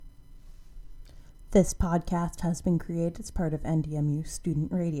This podcast has been created as part of NDMU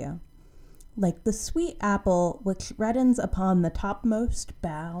Student Radio. Like the sweet apple which reddens upon the topmost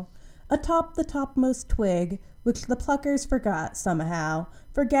bough, atop the topmost twig, which the pluckers forgot somehow,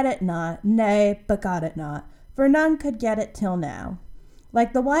 forget it not, nay, but got it not, for none could get it till now.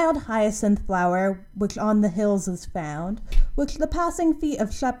 Like the wild hyacinth flower which on the hills is found, which the passing feet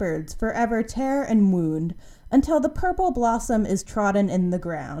of shepherds forever tear and wound, until the purple blossom is trodden in the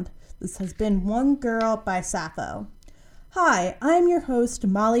ground. This has been One Girl by Sappho. Hi, I'm your host,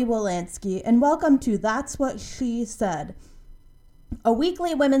 Molly Wolanski, and welcome to That's What She Said, a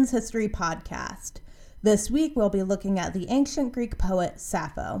weekly women's history podcast. This week, we'll be looking at the ancient Greek poet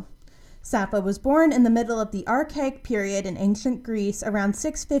Sappho. Sappho was born in the middle of the Archaic period in ancient Greece around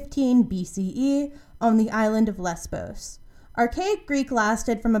 615 BCE on the island of Lesbos. Archaic Greek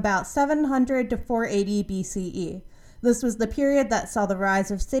lasted from about 700 to 480 BCE. This was the period that saw the rise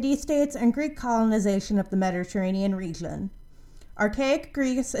of city-states and Greek colonization of the Mediterranean region. Archaic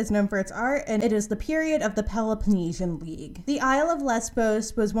Greece is known for its art, and it is the period of the Peloponnesian League. The Isle of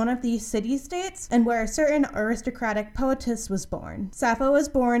Lesbos was one of these city-states, and where a certain aristocratic poetess was born. Sappho was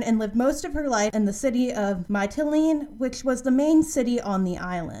born and lived most of her life in the city of Mytilene, which was the main city on the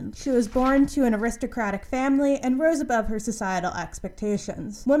island. She was born to an aristocratic family and rose above her societal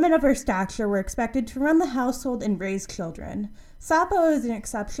expectations. Women of her stature were expected to run the household and raise children. Sappho is an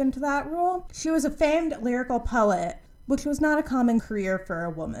exception to that rule. She was a famed lyrical poet, which was not a common career for a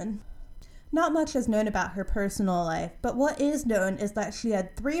woman. Not much is known about her personal life, but what is known is that she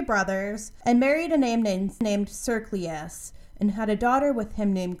had 3 brothers and married a man named Cercleus and had a daughter with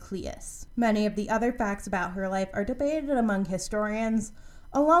him named Cleis. Many of the other facts about her life are debated among historians.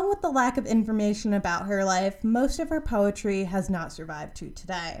 Along with the lack of information about her life, most of her poetry has not survived to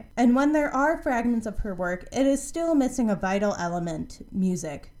today. And when there are fragments of her work, it is still missing a vital element,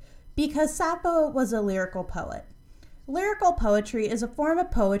 music, because Sappho was a lyrical poet. Lyrical poetry is a form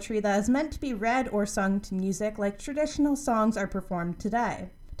of poetry that is meant to be read or sung to music like traditional songs are performed today.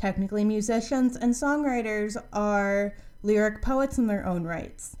 Technically, musicians and songwriters are lyric poets in their own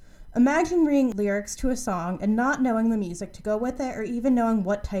rights. Imagine reading lyrics to a song and not knowing the music to go with it, or even knowing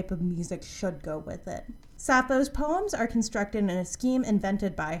what type of music should go with it. Sappho's poems are constructed in a scheme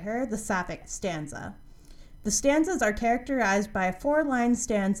invented by her, the Sapphic stanza. The stanzas are characterized by a 4-line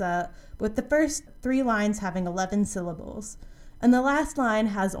stanza, with the first 3 lines having 11 syllables, and the last line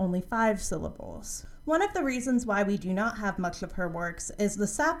has only 5 syllables. One of the reasons why we do not have much of her works is the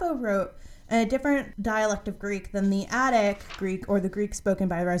Sappho wrote in a different dialect of Greek than the Attic Greek, or the Greek spoken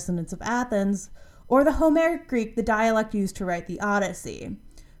by residents of Athens, or the Homeric Greek, the dialect used to write the Odyssey.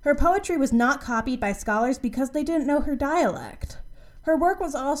 Her poetry was not copied by scholars because they didn't know her dialect. Her work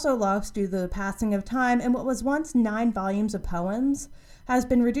was also lost due to the passing of time, and what was once 9 volumes of poems has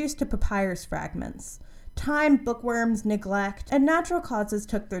been reduced to papyrus fragments. Time, bookworms, neglect, and natural causes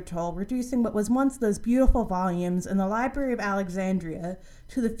took their toll, reducing what was once those beautiful volumes in the Library of Alexandria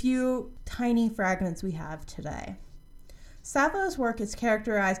to the few tiny fragments we have today. Sappho's work is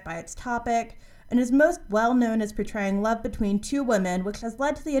characterized by its topic, and is most well known as portraying love between 2 women, which has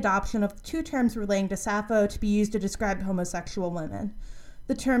led to the adoption of 2 terms relating to Sappho to be used to describe homosexual women.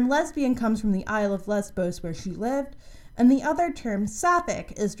 The term lesbian comes from the Isle of Lesbos where she lived, and the other term,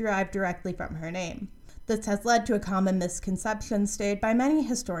 sapphic, is derived directly from her name. This has led to a common misconception stated by many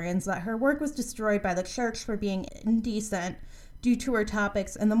historians that her work was destroyed by the church for being indecent due to her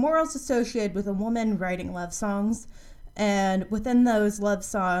topics and the morals associated with a woman writing love songs, and within those love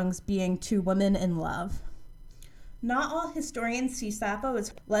songs being 2 women in love. Not all historians see Sappho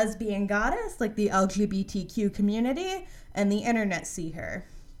as lesbian goddess like the LGBTQ community and the internet see her,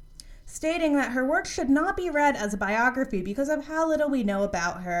 stating that her work should not be read as a biography because of how little we know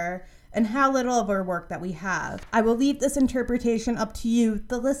about her and how little of her work that we have. I will leave this interpretation up to you,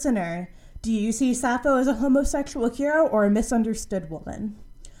 the listener. Do you see Sappho as a homosexual hero or a misunderstood woman?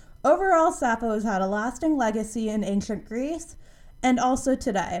 Overall, Sappho has had a lasting legacy in ancient Greece and also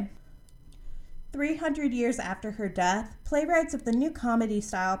today. 300 years after her death, playwrights of the new comedy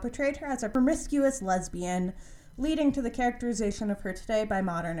style portrayed her as a promiscuous lesbian, leading to the characterization of her today by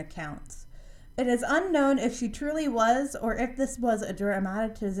modern accounts. It is unknown if she truly was, or if this was a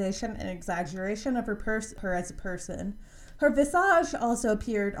dramatization and exaggeration of her as a person. Her visage also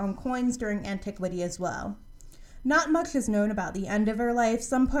appeared on coins during antiquity as well. Not much is known about the end of her life.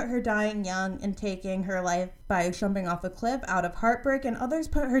 Some put her dying young and taking her life by jumping off a cliff out of heartbreak, and others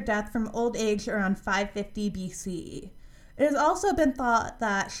put her death from old age around 550 BCE. It has also been thought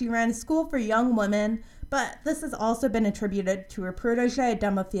that she ran a school for young women, but this has also been attributed to her protege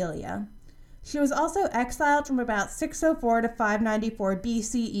Demophilia. She was also exiled from about 604 to 594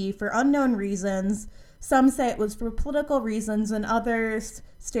 BCE for unknown reasons. Some say it was for political reasons, and others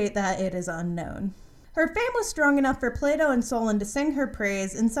state that it is unknown. Her fame was strong enough for Plato and Solon to sing her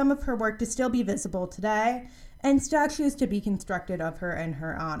praise, and some of her work to still be visible today, and statues to be constructed of her in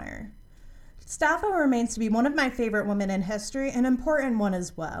her honor. Sappho remains to be one of my favorite women in history, an important one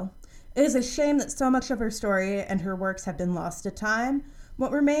as well. It is a shame that so much of her story and her works have been lost to time.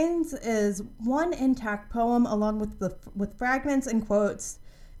 What remains is one intact poem along with fragments and quotes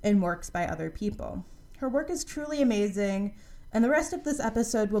in works by other people. Her work is truly amazing, and the rest of this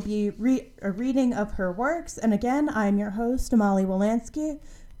episode will be a reading of her works. And again, I'm your host, Amali Wolanski,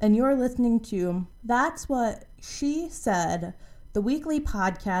 and you're listening to That's What She Said, the weekly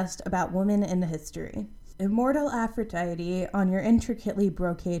podcast about women in history. Immortal Aphrodite, on your intricately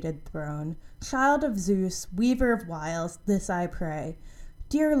brocaded throne, child of Zeus, weaver of wiles, this I pray.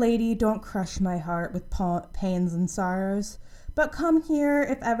 Dear lady, don't crush my heart with pains and sorrows, but come here,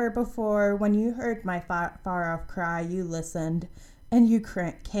 if ever before, when you heard my far-off cry, you listened, and you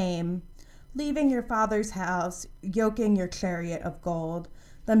came, leaving your father's house, yoking your chariot of gold.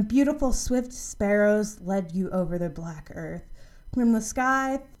 Then beautiful swift sparrows led you over the black earth, from the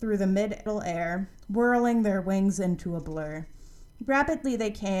sky through the mid-middle air, whirling their wings into a blur. Rapidly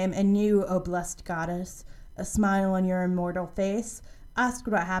they came, and you, O blessed goddess, a smile on your immortal face, asked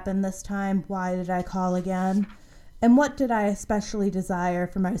what happened this time, why did I call again, and what did I especially desire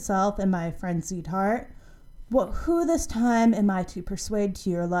for myself and my frenzied heart? Who this time am I to persuade to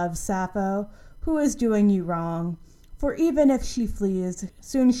your love, Sappho? Who is doing you wrong? For even if she flees,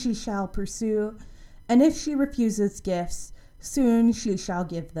 soon she shall pursue, and if she refuses gifts, soon she shall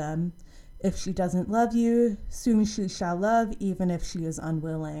give them. If she doesn't love you, soon she shall love, even if she is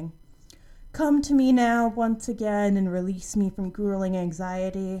unwilling. Come to me now once again and release me from grueling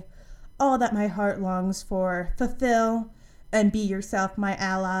anxiety. All that my heart longs for, fulfill, and be yourself my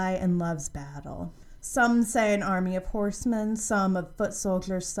ally in love's battle. Some say an army of horsemen, some of foot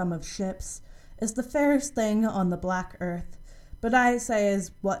soldiers, some of ships, is the fairest thing on the black earth, but I say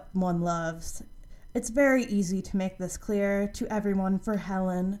is what one loves. It's very easy to make this clear to everyone, for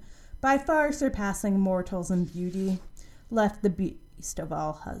Helen, by far surpassing mortals in beauty, left the beast of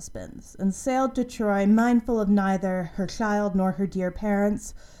all husbands, and sailed to Troy, mindful of neither her child nor her dear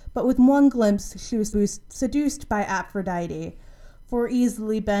parents, but with one glimpse she was seduced by Aphrodite, for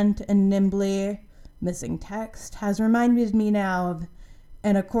easily bent and nimbly, missing text, has reminded me now of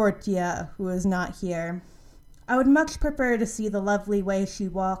Anacortia, who is not here. I would much prefer to see the lovely way she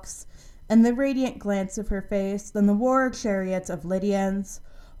walks, and the radiant glance of her face, than the war chariots of Lydians,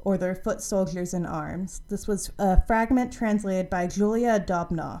 or their foot soldiers in arms. This was a fragment translated by Julia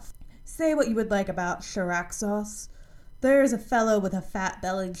Dobnoff. Say what you would like about Charaxos. There is a fellow with a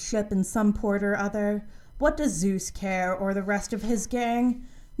fat-bellied ship in some port or other. What does Zeus care, or the rest of his gang?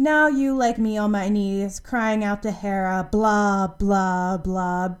 Now you, like me on my knees, crying out to Hera, blah, blah,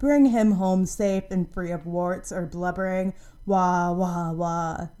 blah, bring him home safe and free of warts, or blubbering, wah, wah,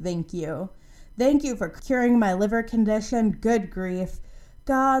 wah, thank you. Thank you for curing my liver condition, good grief.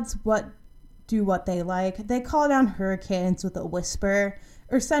 Gods do what they like. They call down hurricanes with a whisper,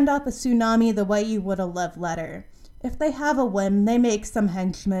 or send off a tsunami the way you would a love letter. If they have a whim, they make some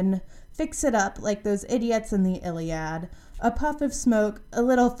henchmen fix it up like those idiots in the Iliad. A puff of smoke, a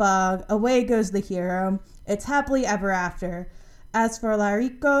little fog, away goes the hero. It's happily ever after. As for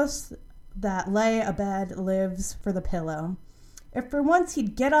Larichos, that lay abed lives for the pillow. If for once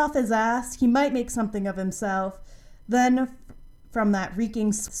he'd get off his ass, he might make something of himself. Then, from that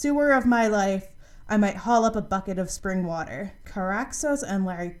reeking sewer of my life, I might haul up a bucket of spring water. Charaxos and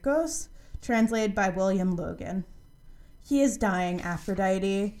Larichos, translated by William Logan. He is dying,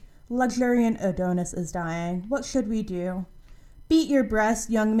 Aphrodite. Luxuriant Adonis is dying. What should we do? Beat your breasts,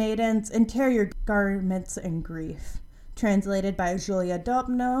 young maidens, and tear your garments in grief. Translated by Julia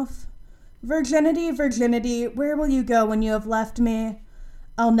Dobnoff. Virginity, virginity, where will you go when you have left me?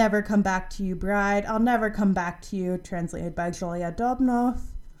 I'll never come back to you, bride. I'll never come back to you. Translated by Julia Dobnoff.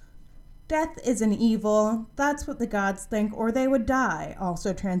 Death is an evil. That's what the gods think, or they would die.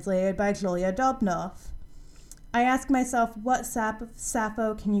 Also translated by Julia Dobnoff. I ask myself, what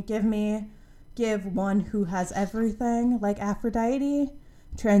Sappho can you give me? Give one who has everything, like Aphrodite?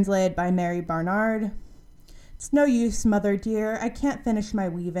 Translated by Mary Barnard. It's no use, mother dear. I can't finish my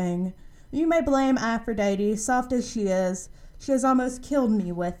weaving. You may blame Aphrodite, soft as she is. She has almost killed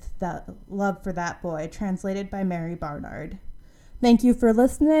me with that love for that boy. Translated by Mary Barnard. Thank you for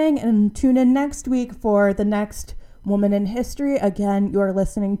listening, and tune in next week for the next Woman in History. Again, you're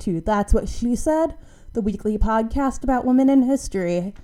listening to That's What She Said, the weekly podcast about women in history.